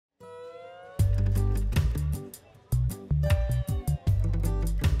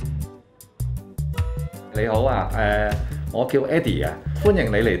你好啊，我叫 Eddie 啊，歡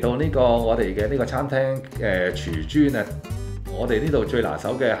迎你嚟到呢個我哋嘅呢個餐廳廚專啊。我哋呢度最拿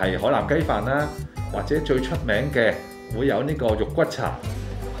手嘅係海南雞飯啦，或者最出名嘅會有呢個肉骨茶。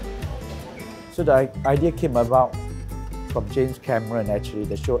So the idea came about from James Cameron, actually,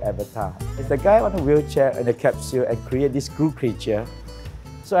 the show Avatar. It's the guy on a wheelchair in a capsule and create this cool creature.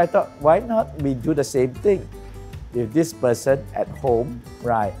 So I thought, why not we do the same thing with this person at home,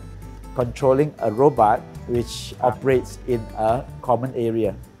 right, controlling a robot which operates in a common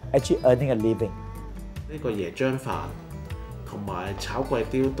area, actually earning a living. 呢個椰漿飯同埋炒貴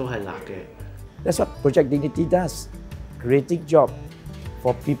刁都係辣嘅。That's what Project Dignity does, creating jobs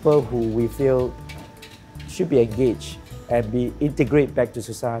for people who we feel should be engaged and be integrated back to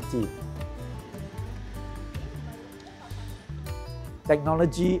society.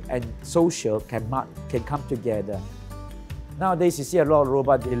 Technology and social can come together. Nowadays, you see a lot of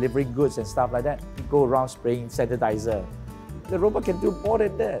robots delivering goods and stuff like that. You go around spraying sanitizer. The robot can do more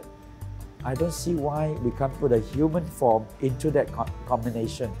than that. I don't see why we can't put a human form into that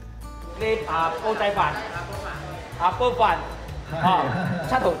combination. 呢煲仔飯，煲飯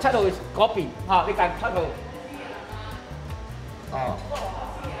，7號嗰邊，呢間7號。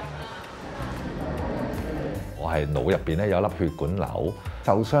我係腦入邊咧有粒血管瘤，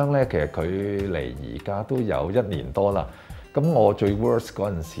受傷咧其實佢離而家都有1年多啦。咁我最 worst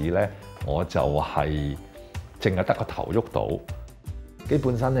嗰陣時咧，我就係淨係得個頭喐到，基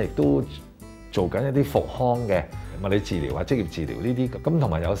本身亦都做緊一啲復康嘅物理治療啊、職業治療呢啲。咁同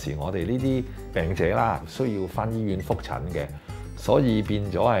埋有時我哋呢啲病者啦，需要返醫院覆診嘅。所以變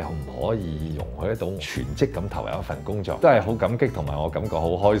咗係唔可以容許一種全職咁投入一份工作，都係好感激同埋我感覺好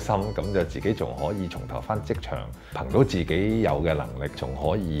開心，咁就自己仲可以重投翻職場，憑到自己有嘅能力，仲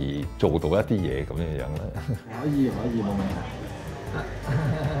可以做到一啲嘢咁樣啦。可以冇問題。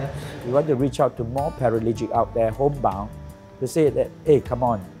We want to reach out to more paraplegic out there, homebound, to say that, hey, come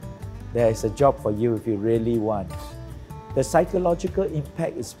on, there is a job for you if you really want. The psychological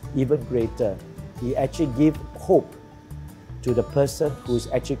impact is even greater. You actually give hope to the person who is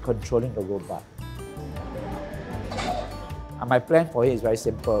actually controlling the robot. And my plan for it is very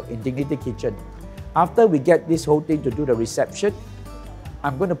simple. In Dignity Kitchen, after we get this whole thing to do the reception,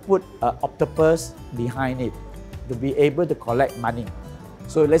 I'm going to put an octopus behind it to be able to collect money.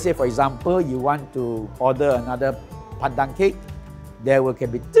 So let's say, for example, you want to order another pandan cake, there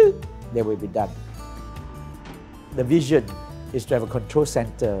can be done. The vision is to have a control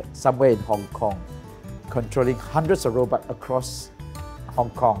center somewhere in Hong Kong, controlling hundreds of robots across Hong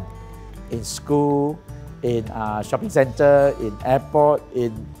Kong, in school, in shopping center, in airport,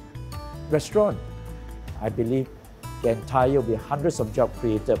 in restaurant. I believe the entire will be hundreds of jobs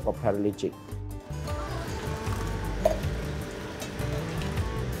created for paraplegic.